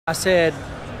I said,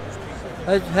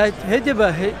 but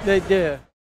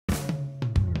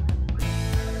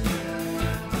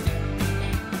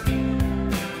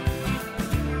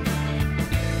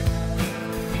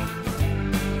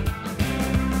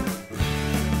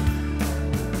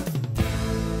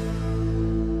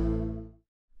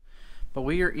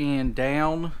we are in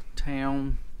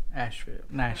downtown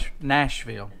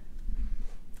Nashville.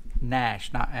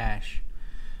 Nash, not Ash.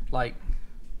 Like,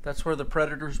 that's where the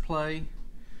Predators play.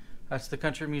 That's the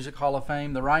Country Music Hall of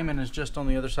Fame. The Ryman is just on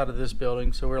the other side of this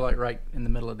building, so we're like right in the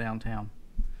middle of downtown.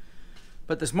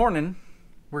 But this morning,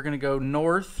 we're going to go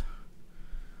north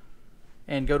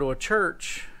and go to a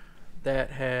church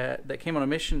that came on a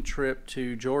mission trip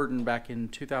to Jordan back in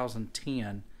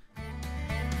 2010.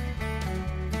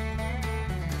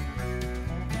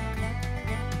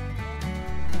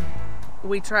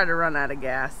 We tried to run out of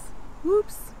gas.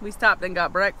 Whoops. We stopped and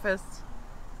got breakfast.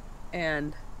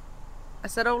 And I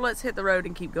said, oh, let's hit the road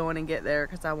and keep going and get there,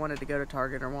 because I wanted to go to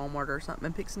Target or Walmart or something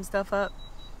and pick some stuff up.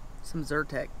 Some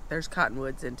Zyrtec. There's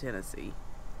Cottonwoods in Tennessee.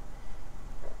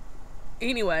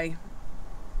 Anyway,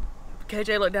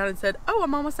 KJ looked down and said, oh,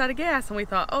 I'm almost out of gas. And we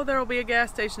thought, oh, there will be a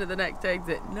gas station at the next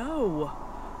exit. No.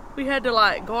 We had to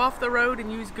like go off the road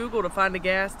and use Google to find a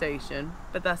gas station.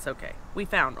 But that's okay. We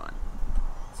found one.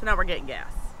 So now we're getting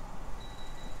gas.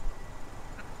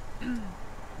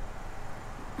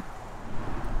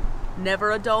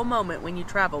 Never a dull moment when you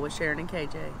travel with Sharon and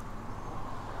KJ.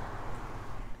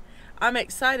 I'm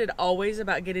excited always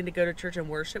about getting to go to church and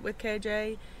worship with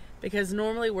KJ, because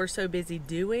normally we're so busy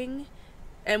doing,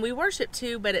 and we worship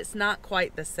too, but it's not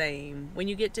quite the same. When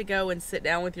you get to go and sit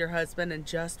down with your husband and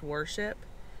just worship,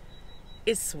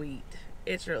 it's sweet.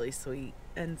 It's really sweet.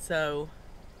 And so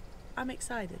I'm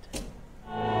excited.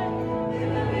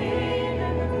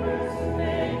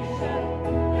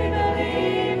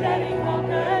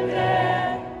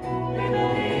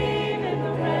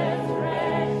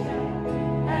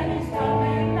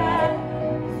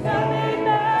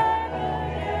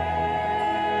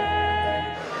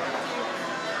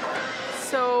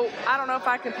 So I don't know if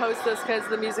I can post this because of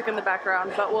the music in the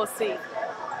background, but we'll see.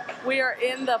 We are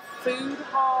in the food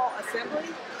hall assembly.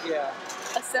 Yeah.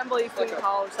 Assembly food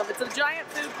hall or something. It's a giant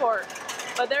food court,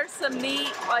 but there's some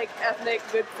neat, like, ethnic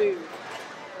good food.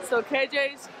 So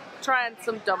KJ's trying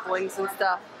some dumplings and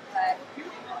stuff.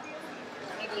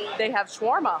 They have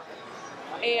shawarma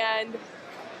and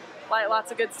like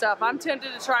lots of good stuff. I'm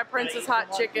tempted to try Prince's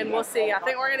hot chicken. We'll see. I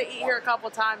think we're gonna eat here a couple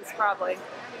times probably,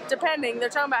 depending. They're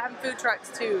talking about having food trucks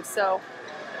too, so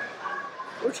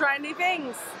we're trying new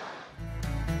things.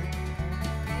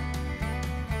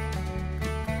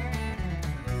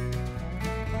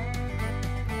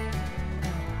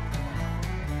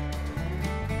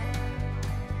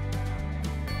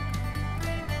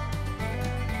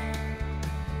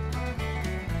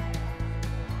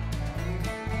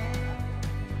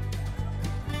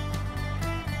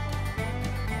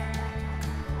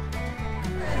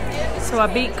 So I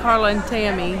beat Carla and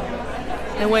Tammy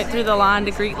and went through the line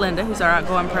to greet Linda, who's our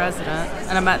outgoing president,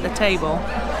 and I'm at the table.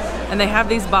 And they have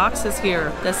these boxes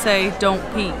here that say, don't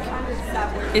peek.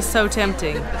 It's so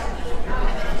tempting.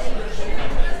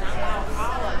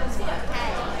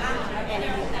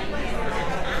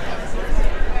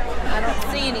 I don't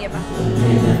see any of them.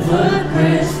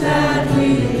 Footprints that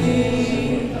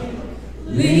we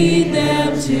lead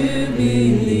them to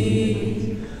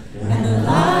believe, and the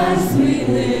lives we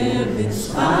live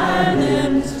inspire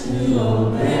them to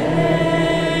obey.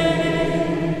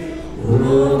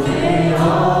 Obey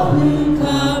all who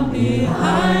come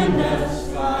behind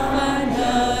us, find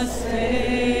us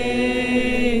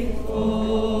faithful.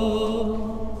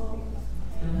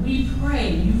 And we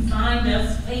pray you find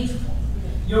us faithful.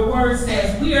 Your word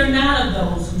says we are not of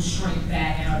those who shrink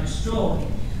back and are destroyed,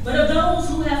 but of those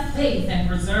who have faith and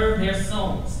preserve their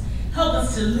souls. Help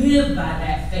us to live by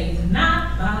that faith,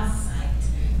 not by sight,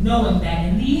 knowing that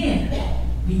in the end,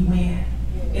 we win.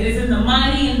 It is in the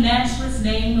mighty and matchless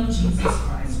name of Jesus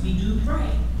Christ we do pray.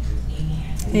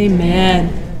 Amen.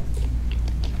 Amen.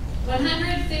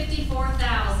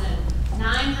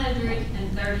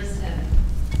 154,937.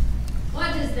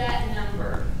 What does that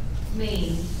number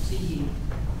mean to you?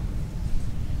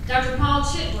 Dr. Paul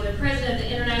Chitwood, president of the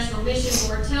International Mission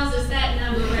Board, tells us that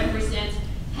number represents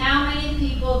how many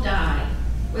people die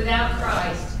without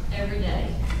Christ every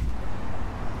day.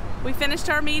 We finished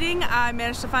our meeting. I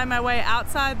managed to find my way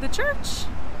outside the church,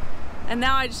 and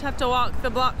now I just have to walk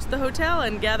the block to the hotel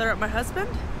and gather up my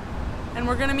husband, and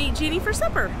we're gonna meet Jeannie for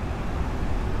supper.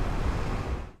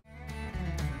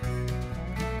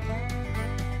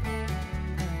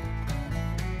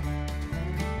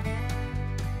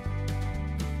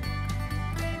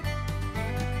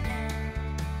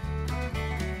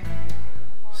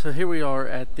 So here we are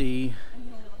at the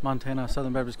Montana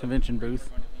Southern Baptist Convention booth.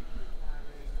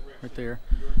 Right there.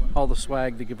 All the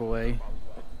swag to give away.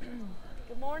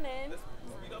 Good morning.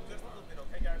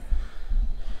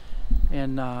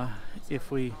 And if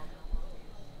we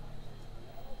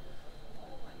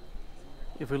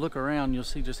look around, you'll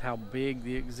see just how big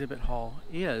the exhibit hall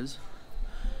is.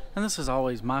 And this is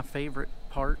always my favorite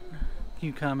part.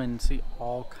 You come and see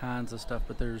all kinds of stuff,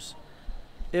 but there's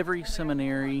every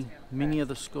seminary, many of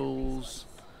the schools,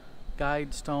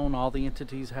 Guidestone, all the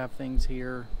entities have things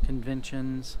here,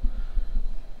 conventions.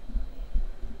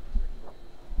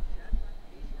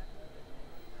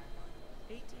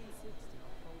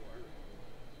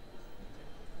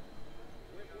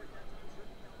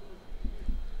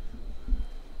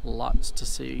 Lots to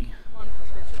see.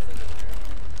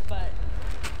 But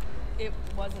it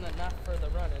wasn't enough for the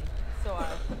running, so I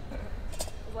was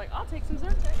like, I'll take some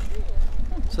Zyrtec too.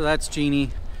 So that's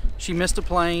Jeannie. She missed a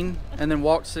plane and then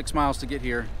walked 6 miles to get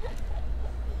here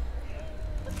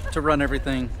to run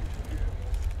everything.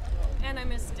 And I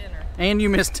missed dinner. And you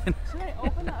missed dinner. Should I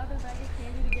open the other bag of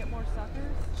candy to get more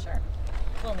suckers? Sure.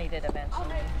 We'll need it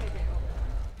eventually.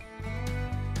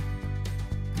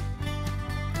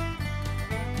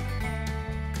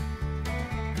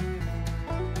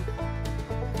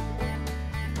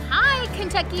 Hi,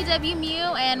 Kentucky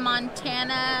WMU and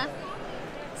Montana.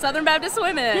 Southern Baptist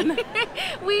Women.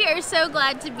 We are so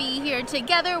glad to be here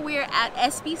together. We're at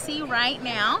SBC right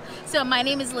now. So my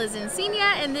name is Liz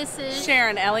Encina and this is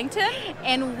Sharon Ellington.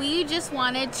 And we just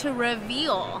wanted to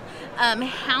reveal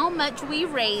how much we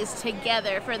raised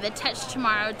together for the Touch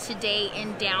Tomorrow Today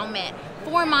endowment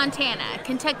for Montana.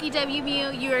 Kentucky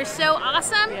WMU, you are so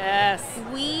awesome. Yes.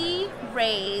 We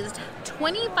raised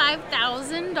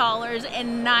 $25,000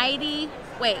 and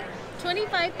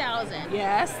 $25,000.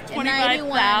 Yes.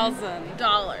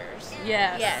 $25,000.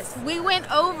 Yes. Yes. We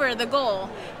went over the goal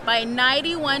by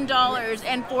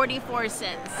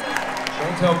 $91.44.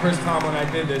 Don't tell Chris Tomlin I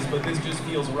did this, but this just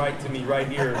feels right to me right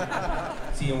here,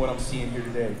 seeing what I'm seeing here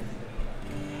today.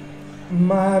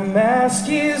 My mask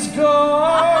is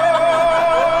gone.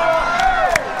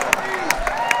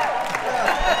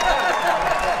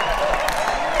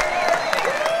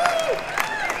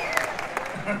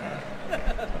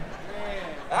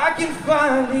 I can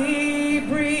finally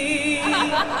breathe.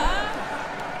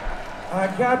 I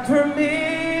got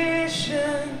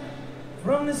permission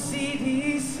from the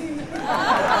CDC.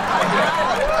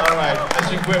 All right, I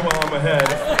should quit while I'm ahead.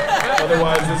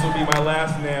 Otherwise, this will be my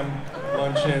last NAM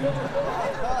luncheon.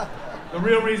 The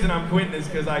real reason I'm quitting is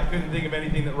because I couldn't think of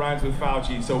anything that rhymes with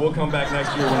Fauci, so we'll come back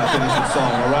next year when I finish the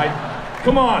song, all right?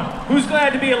 Come on, who's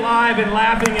glad to be alive and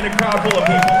laughing in a crowd full of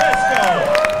people? Let's go!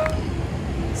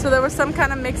 So there was some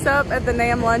kind of mix-up at the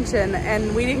NAM luncheon,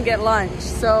 and we didn't get lunch.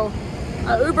 So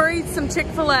I Uber Eats some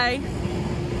Chick-fil-A,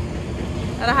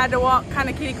 and I had to walk kind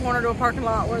of kitty corner to a parking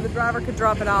lot where the driver could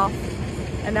drop it off.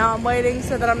 And now I'm waiting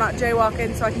so that I'm not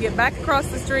jaywalking, so I can get back across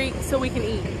the street so we can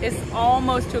eat. It's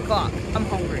almost 2 o'clock. I'm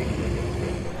hungry.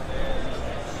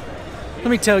 Let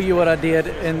me tell you what I did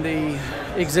in the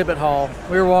exhibit hall.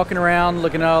 We were walking around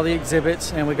looking at all the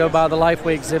exhibits, and we go by the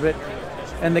Lifeway exhibit,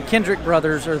 and the Kendrick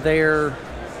brothers are there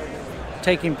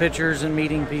taking pictures and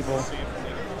meeting people.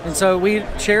 And so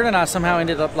Sharon and I somehow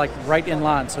ended up like right in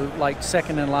line, so like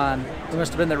second in line. We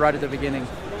must have been there right at the beginning.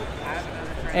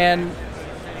 And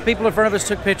people in front of us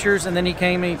took pictures, and then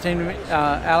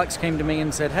Alex came to me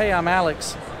and said, "Hey, I'm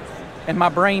Alex." And my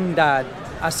brain died.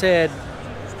 I said,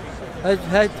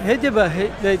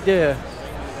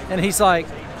 and he's like,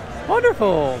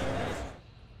 "Wonderful."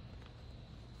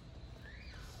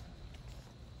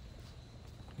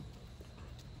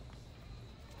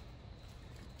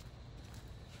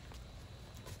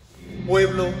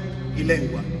 pueblo y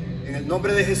lengua. En el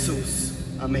nombre de Jesús.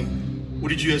 Amén.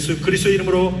 우리 주 예수 그리스도의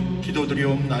이름으로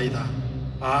기도드리옵나이다.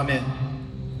 아멘.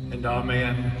 And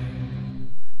amen.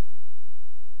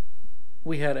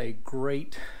 We had a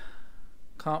great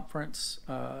conference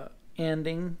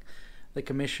ending. They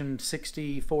commissioned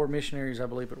 64 missionaries, I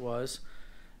believe it was.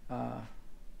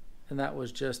 And that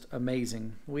was just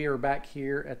amazing. We are back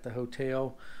here at the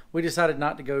hotel. We decided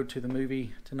not to go to the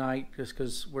movie tonight just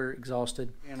because we're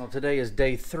exhausted. And today is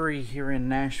day 3 here in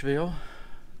Nashville.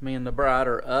 Me and the bride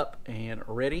are up and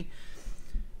ready.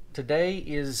 Today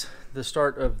is the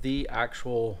start of the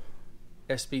actual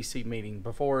SBC meeting.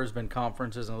 Before there's been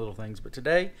conferences and little things, but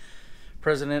today,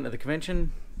 President of the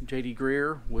convention, J.D.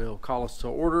 Greer, will call us to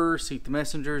order, seat the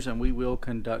messengers, and we will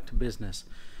conduct business.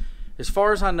 As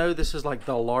far as I know, this is like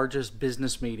the largest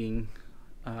business meeting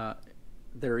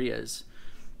there is.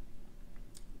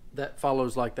 that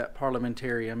follows like that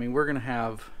parliamentary. I mean, we're going to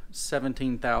have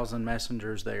 17,000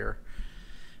 messengers there.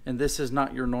 And this is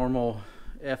not your normal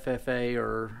FFA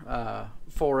or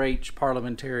 4-H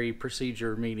parliamentary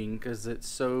procedure meeting, because it's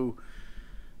so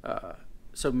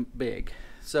big.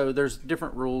 So there's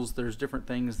different rules, there's different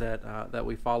things that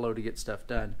we follow to get stuff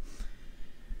done.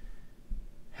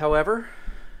 However,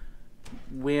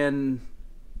 when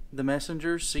the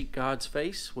messengers seek God's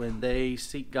face, when they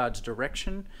seek God's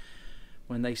direction,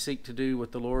 when they seek to do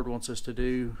what the Lord wants us to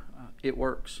do, it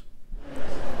works.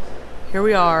 Here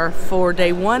we are for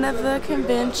day one of the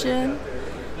convention.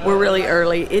 We're really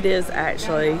early. It is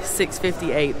actually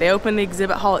 6:58. They open the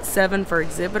exhibit hall at 7 for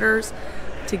exhibitors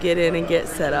to get in and get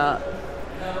set up.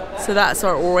 So that's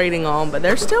what we're waiting on. But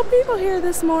there's still people here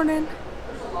this morning.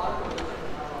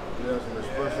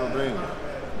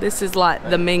 This is like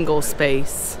the mingle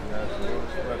space.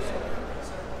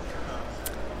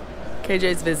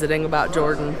 KJ's visiting about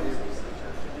Jordan.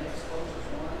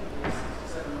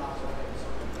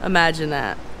 Imagine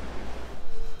that.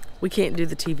 We can't do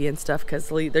the TV and stuff because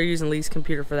they're using Lee's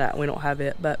computer for that and we don't have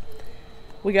it, but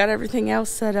we got everything else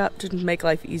set up to make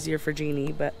life easier for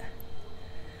Jeannie. But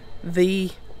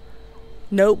the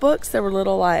notebooks that were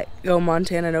little like Go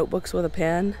Montana notebooks with a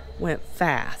pen went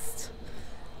fast.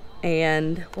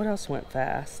 And what else went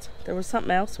fast? There was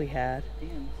something else we had.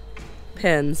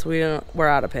 Pens. We're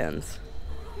out of pens.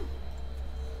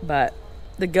 But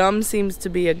the gum seems to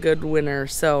be a good winner.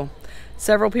 So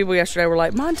several people yesterday were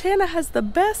like, Montana has the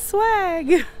best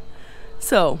swag.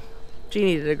 So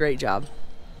Jeannie did a great job.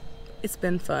 It's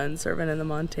been fun serving in the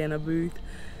Montana booth,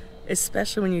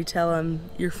 especially when you tell them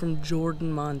you're from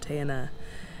Jordan, Montana,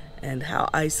 and how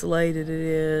isolated it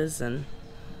is, and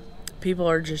people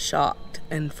are just shocked.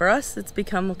 And for us, it's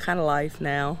become kind of life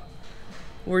now.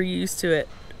 We're used to it.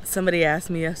 Somebody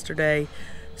asked me yesterday,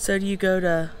 so do you go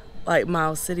to like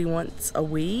Miles City once a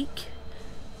week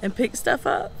and pick stuff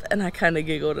up? And I kind of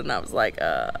giggled and I was like,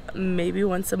 maybe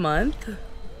once a month.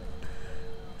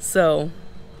 So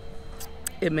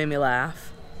it made me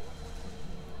laugh.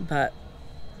 But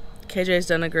KJ's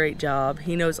done a great job.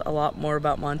 He knows a lot more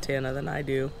about Montana than I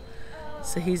do.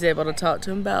 So he's able to talk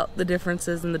to him about the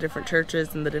differences in the different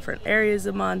churches and the different areas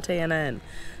of Montana. And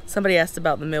somebody asked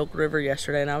about the Milk River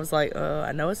yesterday, and I was like,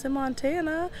 I know it's in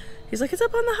Montana. He's like, it's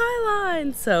up on the High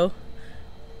Line. So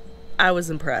I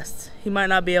was impressed. He might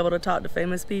not be able to talk to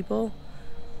famous people,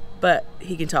 but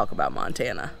he can talk about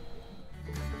Montana.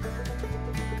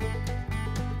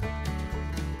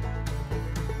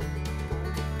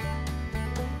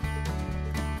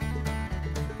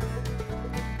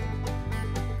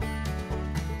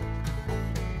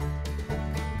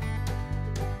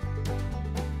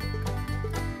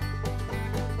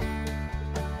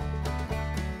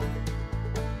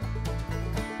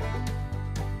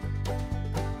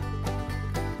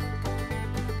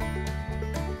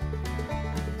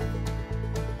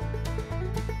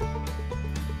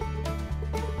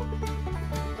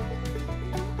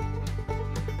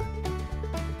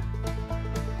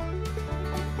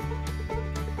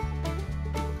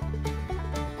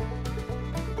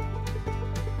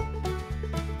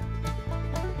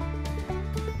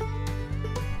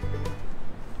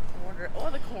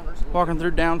 Walking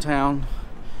through downtown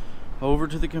over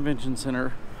to the convention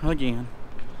center again.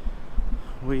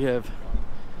 We have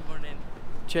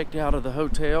checked out of the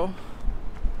hotel.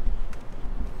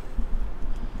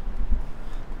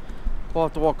 We'll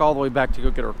have to walk all the way back to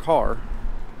go get our car.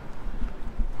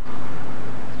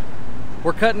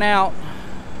 We're cutting out,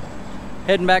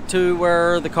 heading back to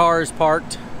where the car is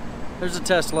parked. There's a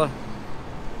Tesla.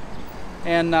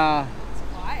 And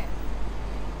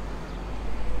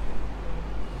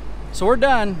so we're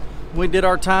done. We did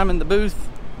our time in the booth.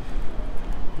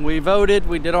 We voted.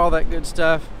 We did all that good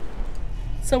stuff.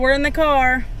 So we're in the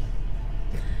car.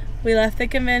 We left the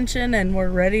convention and we're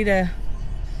ready to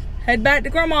head back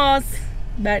to Grandma's,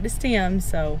 back to STEM.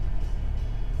 So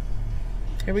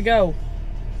here we go.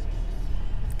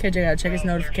 KJ gotta check his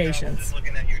notifications.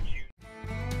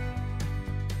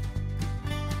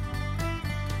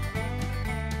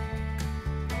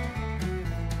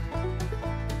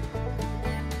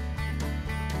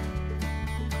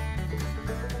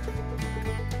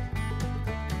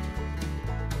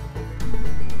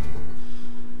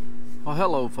 Well,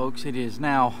 hello folks. It is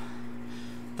now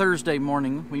Thursday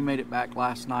morning. We made it back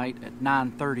last night at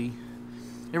 9:30.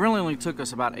 It really only took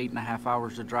us about 8.5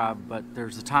 hours to drive, but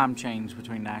there's a time change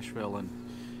between Nashville and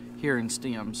here in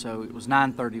STEM, so it was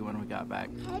 9:30 when we got back.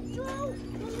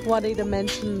 Wanted to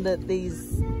mention that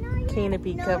these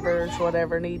canopy covers,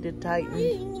 whatever, needed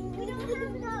tightened.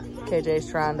 KJ's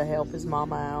trying to help his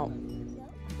mama out.